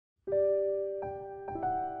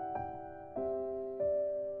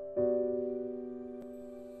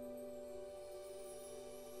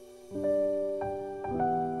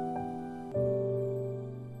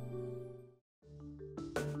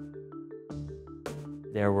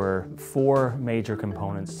There were 4 major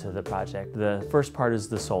components to the project. The first part is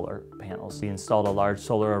the solar panels. We installed a large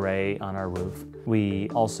solar array on our roof. We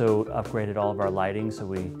also upgraded all of our lighting, so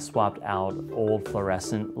we swapped out old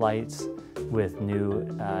fluorescent lights with new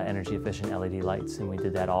energy efficient LED lights, and we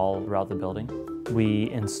did that all throughout the building. We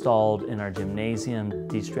installed in our gymnasium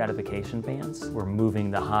destratification fans. We're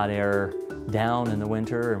moving the hot air down in the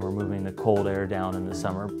winter and we're moving the cold air down in the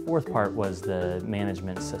summer. Fourth part was the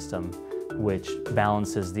management system, which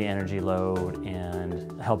balances the energy load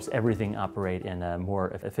and helps everything operate in a more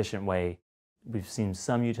efficient way. We've seen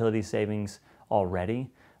some utility savings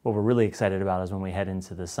already. What we're really excited about is when we head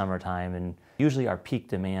into the summertime, and usually our peak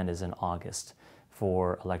demand is in August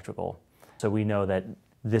for electrical. So we know that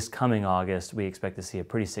this coming August, we expect to see a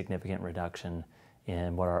pretty significant reduction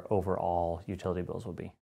in what our overall utility bills will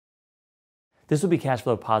be. This will be cash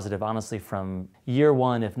flow positive, honestly, from year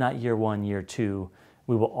 1, if not year 1, year 2,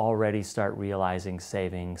 we will already start realizing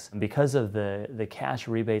savings because of the cash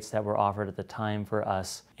rebates that were offered at the time for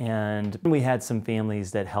us. And we had some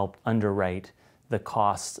families that helped underwrite the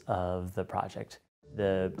costs of the project.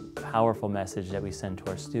 The powerful message that we send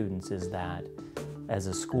to our students is that as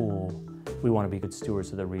a school, we want to be good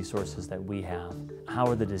stewards of the resources that we have. How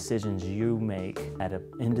are the decisions you make at an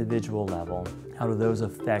individual level, how do those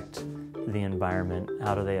affect the environment?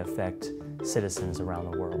 How do they affect citizens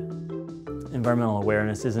around the world? Environmental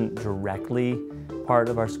awareness isn't directly part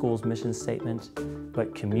of our school's mission statement,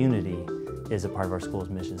 but community is a part of our school's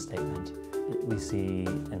mission statement. We see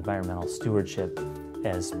environmental stewardship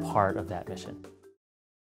as part of that mission.